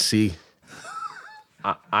can't see.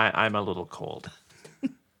 I'm a little cold.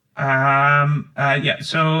 Yeah,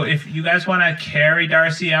 so if you guys want to carry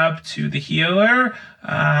Darcy up to the healer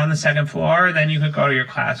on the 2nd floor, then you could go to your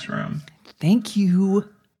classroom. Thank you.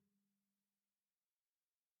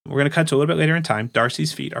 We're going to cut to a little bit later in time.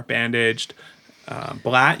 Darcy's feet are bandaged.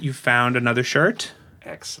 Blatt, you found another shirt.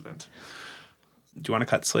 Excellent. Do you want to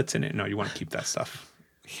cut slits in it? No, you want to keep that stuff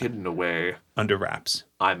Hidden away. under wraps.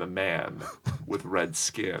 I'm a man with red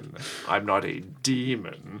skin. I'm not a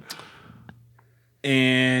demon.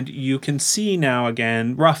 And you can see now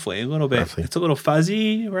again, roughly, a little bit. Roughly. It's a little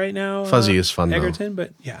fuzzy right now. Fuzzy is fun, though. Egerton,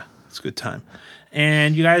 but yeah, it's a good time.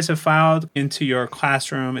 And you guys have filed into your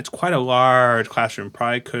classroom. It's quite a large classroom.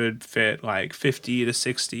 Probably could fit like 50 to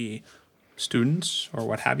 60 students or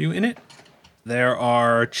what have you in it. There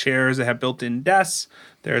are chairs that have built-in desks.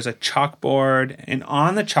 There's a chalkboard. And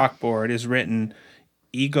on the chalkboard is written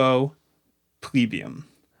Ego Plebeium.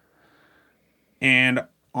 And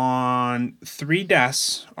on 3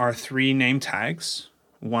 desks are 3 name tags,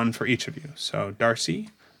 1 for each of you. So Darcy,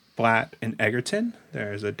 Blatt, and Egerton.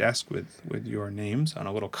 There's a desk with your names on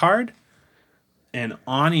a little card. And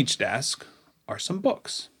on each desk are some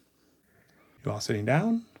books. You all sitting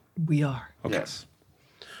down? We are. Okay. Yes.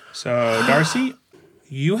 So Darcy,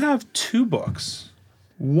 you have 2 books.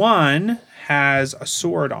 One has a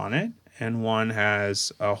sword on it, and one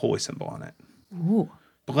has a holy symbol on it. Ooh.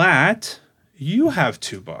 Blatt, you have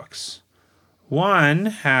 2 books. One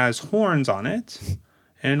has horns on it,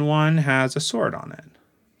 and one has a sword on it.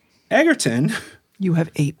 Egerton, You have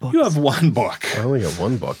 8 books. you have 1 book, I only got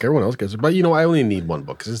 1 book. Everyone else gets it. But, I only need 1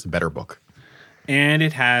 book because it's the better book. and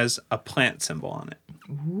it has a plant symbol on it.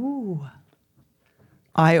 Ooh.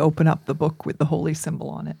 I open up the book with the holy symbol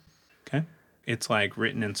on it. Okay? It's like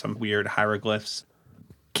written in some weird hieroglyphs.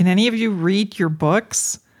 Can any of you read your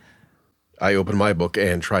books? I open my book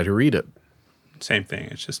and try to read it. Same thing.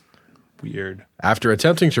 It's just weird. After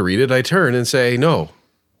attempting to read it, I turn and say, no,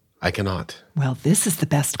 I cannot. Well, this is the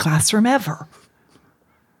best classroom ever.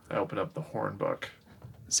 I open up the horn book.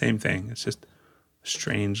 Same thing. It's just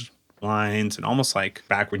strange lines and almost like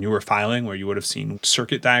back when you were filing where you would have seen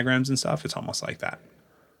circuit diagrams and stuff. It's almost like that.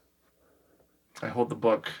 I hold the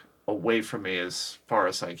book away from me as far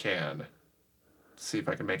as I can to see if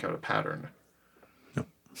I can make out a pattern. No.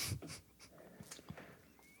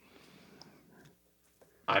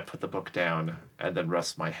 I put the book down and then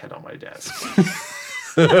rest my head on my desk.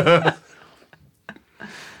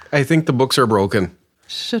 I think the books are broken.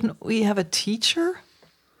 Shouldn't we have a teacher?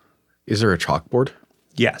 Is there a chalkboard?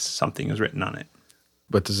 Yes, something is written on it.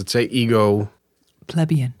 But does it say ego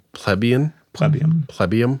Plebeian. plebeian? Plebeium.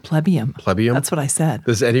 Plebeium? Plebeium. Plebeium? That's what I said.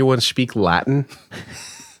 Does anyone speak Latin?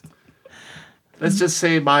 Let's just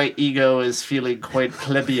say my ego is feeling quite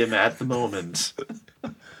plebeian at the moment.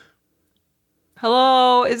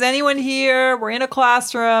 Hello, is anyone here? We're in a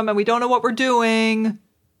classroom and we don't know what we're doing.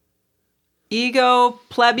 Ego,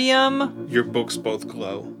 plebeium. Your books both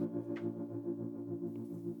glow.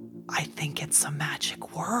 I think it's a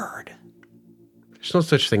magic word. There's no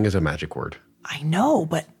such thing as a magic word. I know,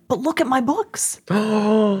 but look at my books.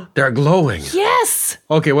 Oh, they're glowing. Yes.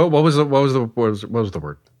 Okay, what was the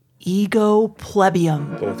word? Ego,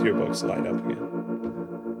 plebeium. Both your books light up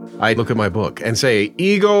again. I look at my book and say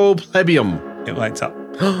ego plebeium. It lights up.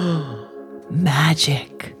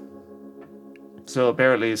 Magic. So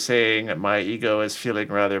apparently saying my ego is feeling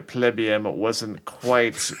rather plebeian wasn't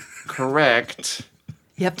quite correct.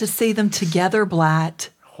 You have to say them together, Blatt.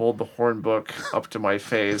 Hold the horn book up to my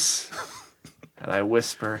face, and I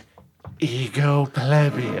whisper, ego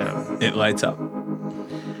plebeian. It lights up.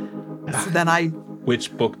 So then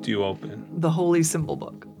Which book do you open? the holy symbol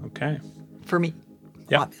book. Okay. For me.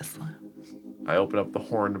 Yep. Obviously. I open up the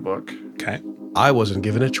horn book. Okay. I wasn't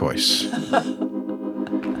given a choice.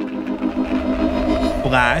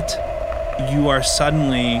 Blatt, you are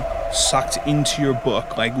suddenly sucked into your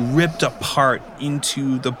book, like ripped apart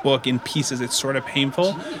into the book in pieces. It's sort of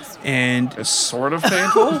painful. And It's sort of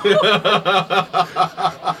painful.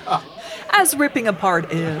 As ripping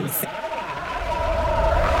apart is.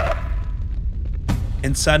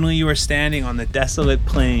 And suddenly you are standing on the desolate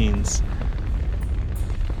plains.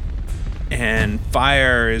 And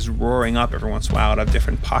fire is roaring up every once in a while out of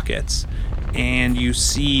different pockets. And you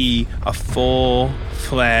see a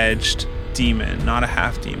full-fledged demon, not a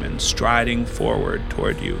half-demon, striding forward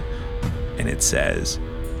toward you. And it says,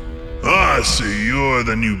 So you're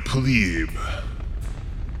the new plebe.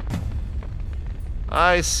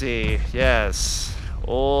 I see, yes.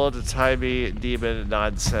 Old-timey demon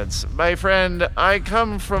nonsense. My friend, I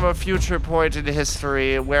come from a future point in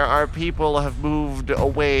history where our people have moved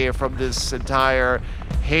away from this entire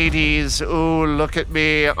Hades. Ooh, look at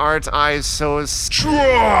me. Aren't I so...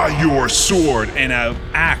 Draw your sword. and an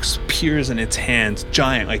axe appears in its hands,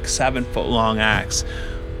 giant, like 7-foot long axe.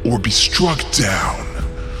 Or be struck down.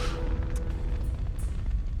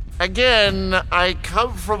 Again, I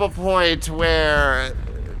come from a point where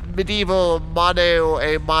medieval mano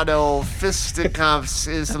a mano fisticuffs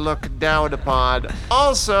is looked down upon.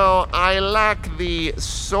 Also, I lack the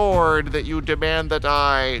sword that you demand that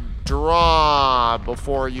I draw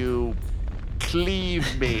before you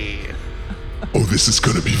cleave me. Oh, this is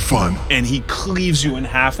gonna be fun. And he cleaves you in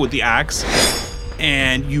half with the axe.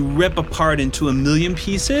 And you rip apart into a million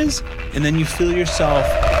pieces. And then you feel yourself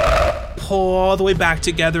pull all the way back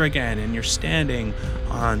together again. And you're standing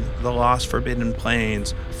on the lost forbidden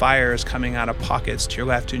plains. Fire is coming out of pockets to your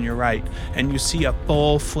left and your right. And you see a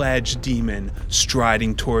full-fledged demon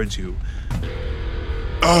striding towards you.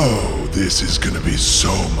 Oh, this is gonna be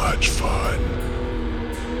so much fun.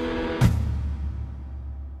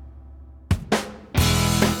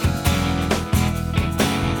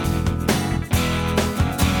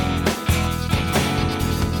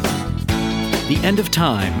 The End of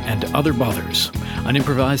Time and Other Bothers, an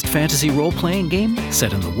improvised fantasy role-playing game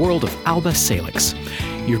set in the world of Alba Salix.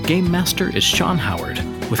 Your game master is Sean Howard,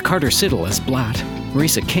 with Carter Siddle as Blatt,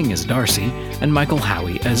 Marisa King as Darcy, and Michael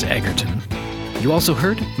Howie as Egerton. You also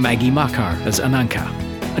heard Maggie Makar as Ananka.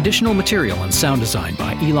 Additional material and sound design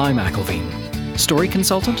by Eli McElveen. Story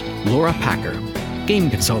consultant, Laura Packer. Game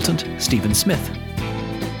consultant, Stephen Smith.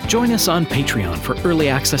 Join us on Patreon for early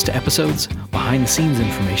access to episodes, behind-the-scenes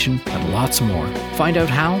information, and lots more. Find out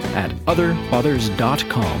how at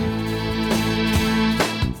otherbothers.com.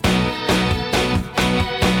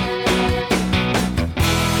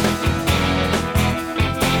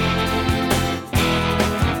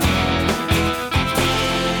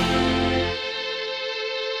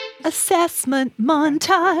 Assessment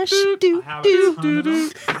montage. Do, do,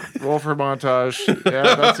 do. Roll for montage.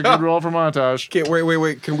 Yeah, that's a good roll for montage. Okay,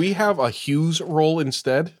 wait. Can we have a Hughes roll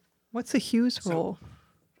instead? What's a Hughes roll?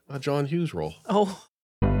 A John Hughes roll. Oh.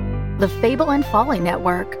 The Fable and Folly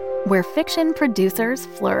Network, where fiction producers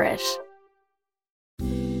flourish.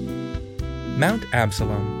 Mount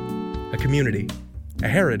Absalom. a community, a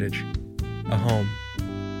heritage, a home.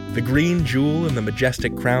 The green jewel in the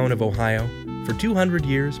majestic crown of Ohio, for 200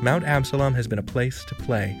 years, Mount Absalom has been a place to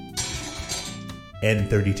play.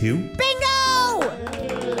 N32. Bingo!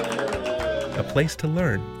 A place to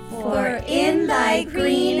learn. For in thy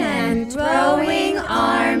green and growing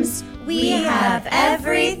arms, we have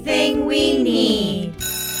everything we need.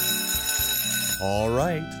 All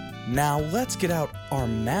right, now let's get out our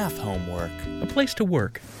math homework. A place to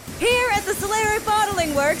work. Here at the Solari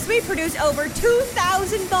Bottling Works, we produce over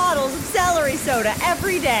 2,000 bottles of celery soda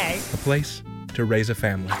every day. A place to raise a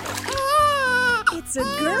family. It's a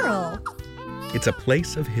girl. It's a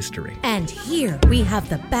place of history. And here we have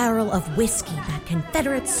the barrel of whiskey that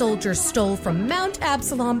Confederate soldiers stole from Mount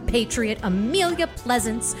Absalom patriot Amelia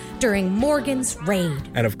Pleasance during Morgan's raid.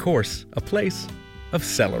 And of course, a place of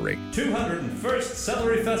celery. 201st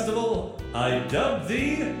Celery Festival, I dub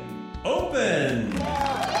thee Open!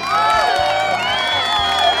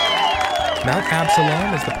 Mount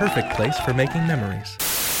Absalom is the perfect place for making memories.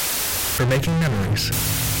 For making memories.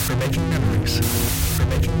 For making memories. For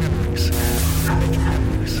making memories. For making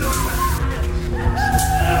memories.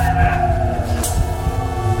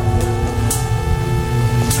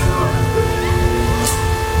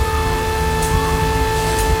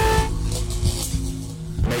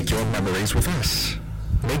 Make your memories with us.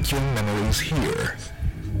 Make your memories here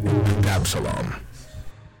in Mount Absalom.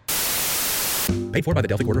 Paid for by the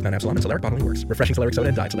Delphic Order of Mount Absalom and Solaric Bottling Works. Refreshing Solaric Soda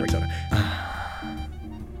and Diet Solaric Soda.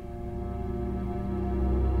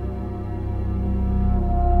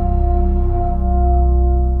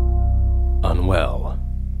 Unwell,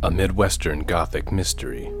 a Midwestern Gothic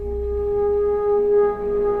mystery.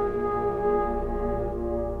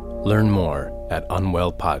 Learn more at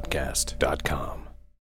unwellpodcast.com.